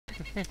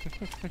Well,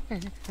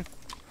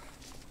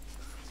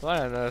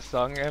 I know a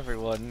song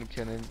everyone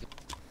can enjoy.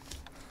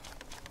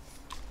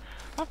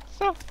 I'm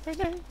so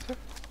related.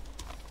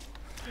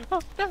 Oh,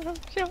 no,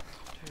 sure.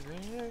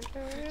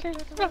 You're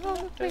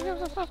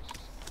beautiful.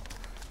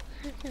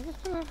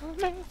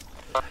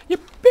 You're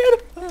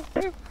beautiful.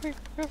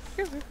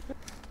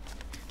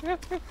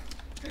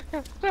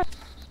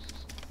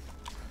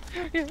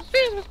 You're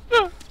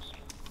beautiful.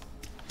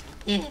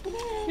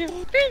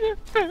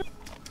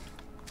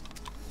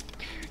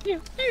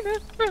 You're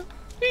beautiful.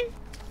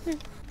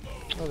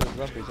 Oh, there's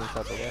zombies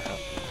inside the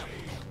warehouse.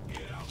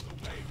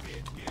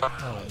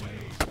 Oh.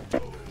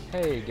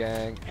 Hey,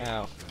 gang.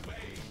 Ow.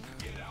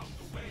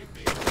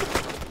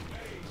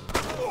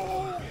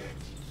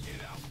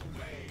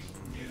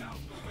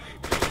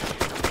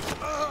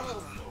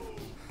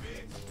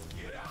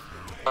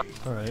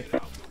 Alright.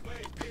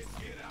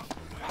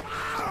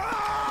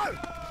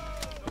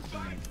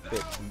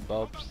 Bits and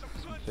bobs,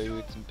 some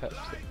food, some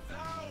Pepsi.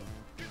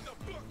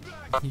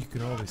 You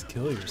can always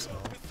kill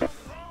yourself.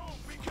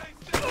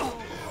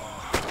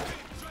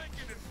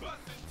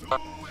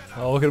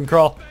 Oh, look at him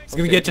crawl. He's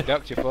gonna get you. He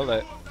ducked your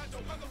bullet.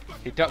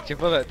 He ducked your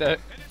bullet.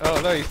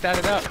 Oh no, he's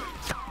standing up.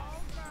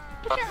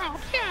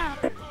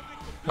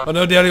 Oh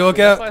no, Daddy, look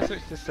out. That's why I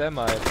switched to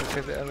semi,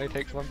 because it only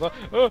takes one bullet.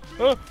 Oh,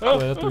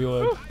 yeah, that's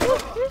reload.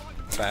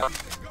 Bam.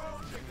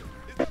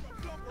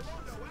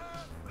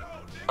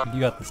 You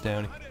got this,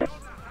 Downey.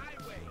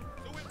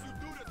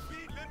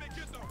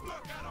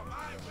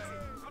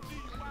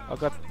 Oh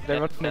god,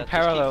 they're running in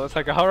parallel. It's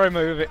like a horror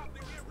movie.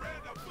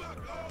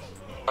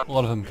 A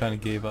lot of them kind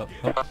of gave up.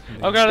 Oh,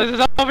 Oh god, there's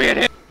a zombie in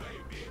here!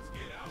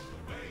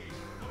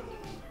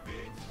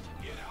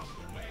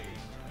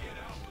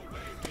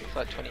 It's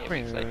like 28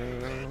 weeks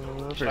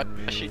later. Should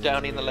I shoot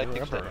Downey in the leg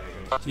instead?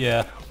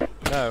 yeah.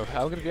 No,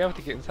 I'm gonna be able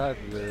to get inside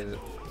the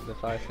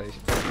fire station.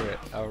 Do it.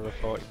 I'll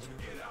report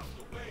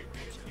you.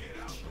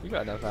 You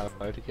got enough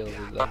ammo to kill this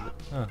zombie.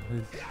 Oh,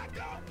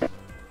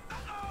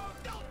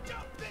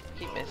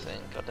 Keep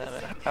missing, god damn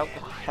it.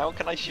 How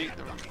can I shoot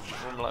them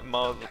from like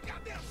miles?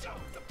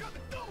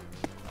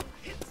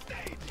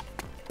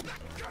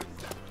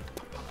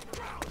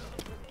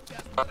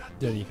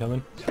 Daddy, you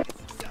coming?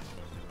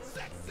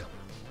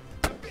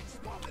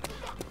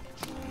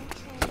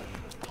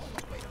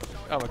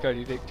 Oh my god,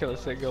 you didn't kill a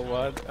single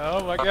one.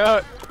 Oh my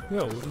god!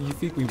 Yo, you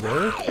think we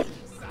were?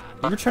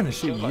 We were trying to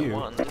shoot Like you.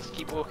 one. Just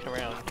keep walking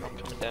around. I'm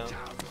coming down.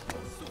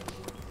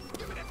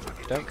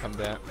 Don't come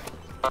down.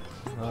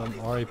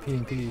 R.I.P.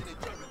 and P.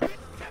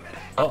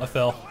 Oh, I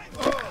fell.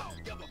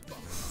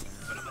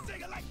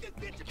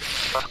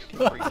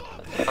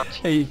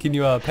 Hey, can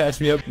you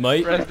patch me up,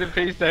 mate? Rest in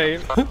peace,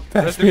 Dave.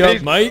 Patch me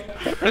up, mate.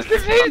 Rest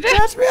in peace, Dave!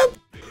 Patch me up.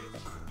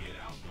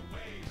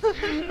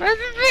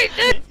 Rest in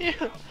peace,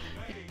 Dave!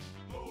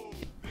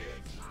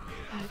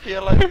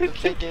 You're like the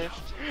biggest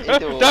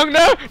idol. Don't,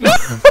 no! No!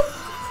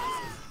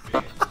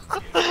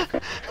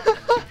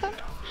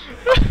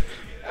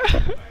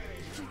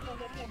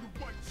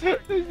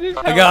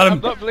 I got him.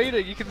 I'm not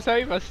bleeding, you can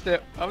save us still.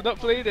 I'm not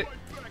bleeding.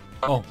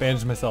 Oh,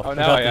 bandage myself. Oh,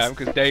 now I am,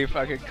 because Dave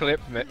fucking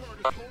clipped me.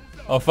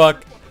 Oh,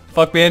 fuck.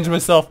 Fuck, bandage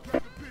myself.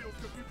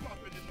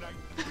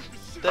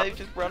 Dave,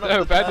 just run No, up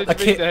the bandage top.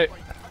 me, Dave.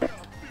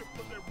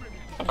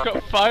 I've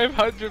got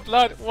 500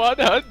 blood,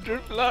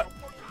 100 blood.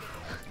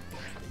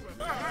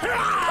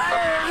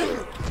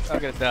 I'm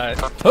gonna die.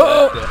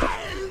 Oh!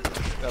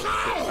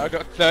 I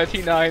got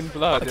 39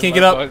 blood. I can't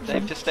get up. body.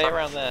 Dave, just stay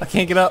around there. I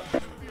can't get up.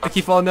 I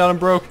keep falling down. I'm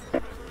broke.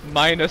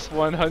 Minus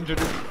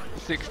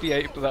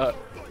 168 blood.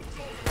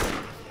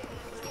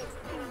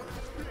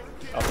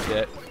 Oh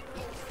shit.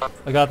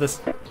 I got this.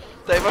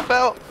 Dave, I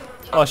fell.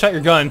 Oh, I shot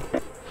your gun.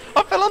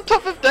 I fell on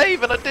top of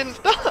Dave and I didn't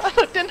start.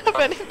 I didn't have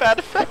any bad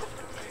effect.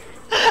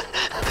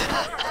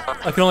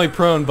 I can only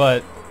prone,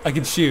 but I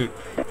can shoot.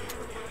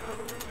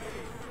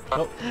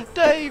 Oh,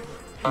 Dave!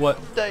 what?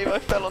 Dave, I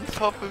fell on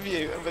top of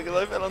you, and because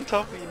I fell on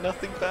top of you,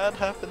 nothing bad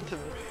happened to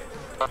me.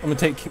 I'm gonna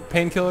take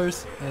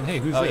painkillers. And hey,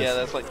 who's Oh this? yeah,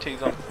 there's like 2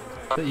 zombies.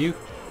 Is that you?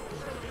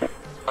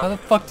 How the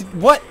fuck did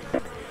what?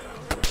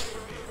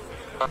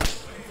 You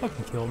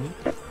fucking kill me.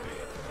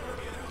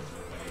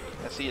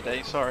 I see you,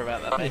 Dave. Sorry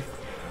about that, mate.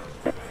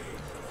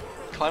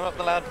 Climb up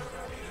the ladder.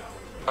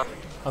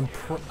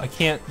 I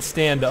can't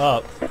stand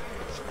up.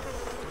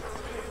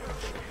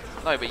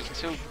 No, but you can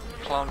still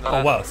climb the Oh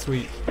ladder. wow,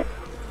 sweet.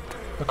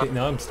 Okay,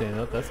 now I'm standing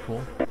up. That's cool.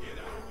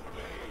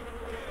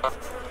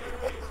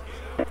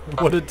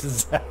 What a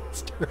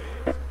disaster.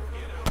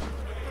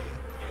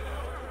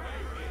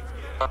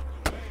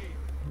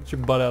 Get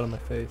your butt out of my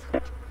face.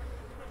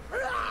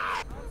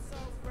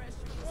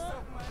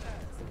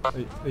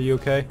 Are you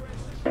okay?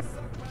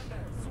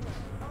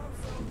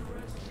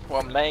 Well,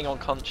 I'm laying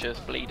unconscious,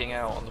 bleeding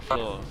out on the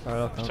floor,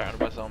 Alright, I'll come. surrounded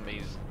by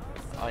zombies.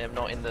 I am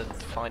not in the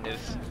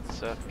finest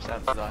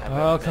circumstances I have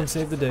I'll ever come been.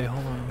 save the day.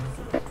 Hold on.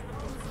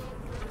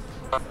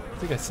 I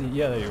think I see.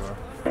 Yeah, there you are.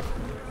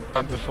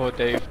 And before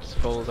Dave just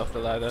falls off the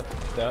ladder.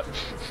 That.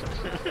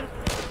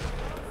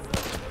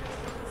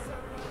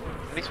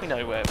 At least we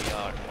know where we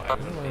are and I what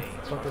don't know we if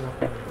fuck it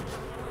up.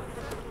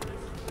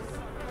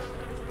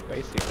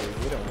 Basically,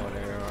 we don't want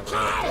to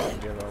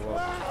give our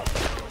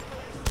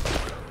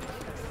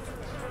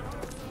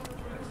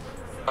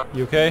up.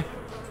 You okay?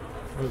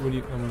 What do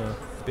you? I'm gonna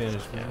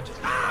bandage. Yeah, just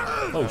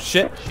Oh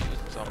shit! shoot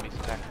zombies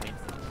attack me.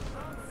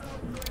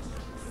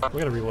 We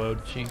gotta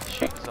reload. Shoot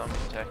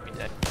zombies attack me,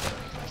 dead.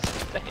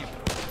 Dave.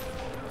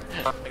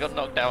 I got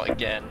knocked out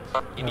again.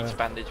 You need to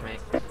bandage me.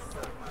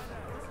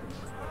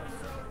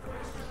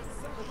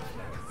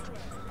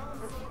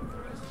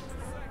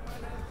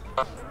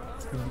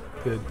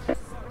 Good.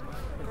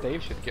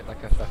 Dave should get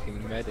like a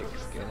fucking medic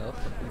skin or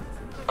something.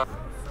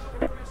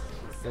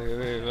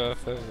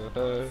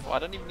 Well, I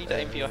don't even need to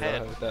aim for your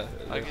head.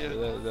 I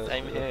can just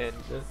aim here.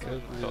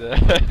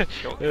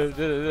 Let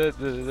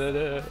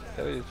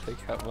me just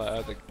take out my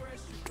other.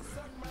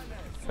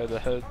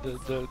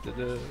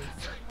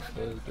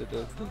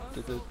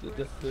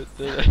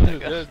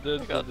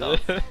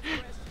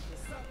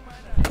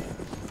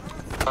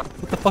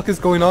 What the fuck is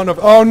going on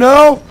over? Oh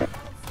no!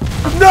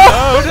 No!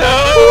 Oh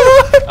no!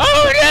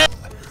 Oh no!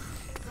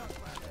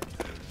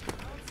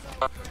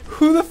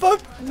 Who the fuck?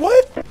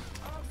 What?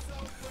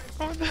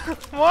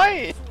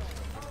 Why?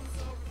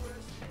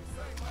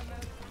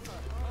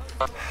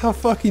 How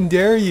fucking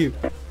dare you?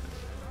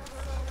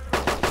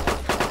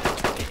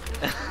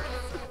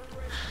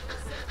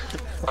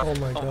 Oh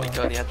my god. Oh my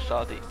god, he had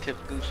sardine,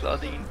 typical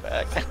sardine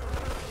bag.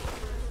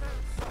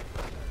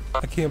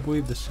 I can't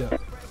believe this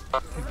shit.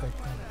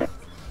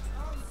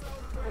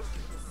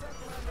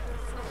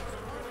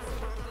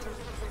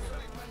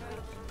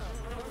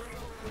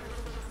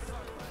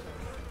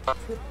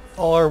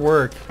 All our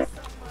work.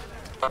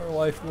 Our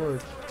life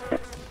work.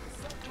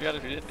 To be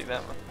honest, we didn't do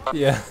that much.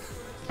 Yeah.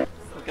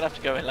 We're gonna have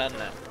to go inland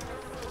now.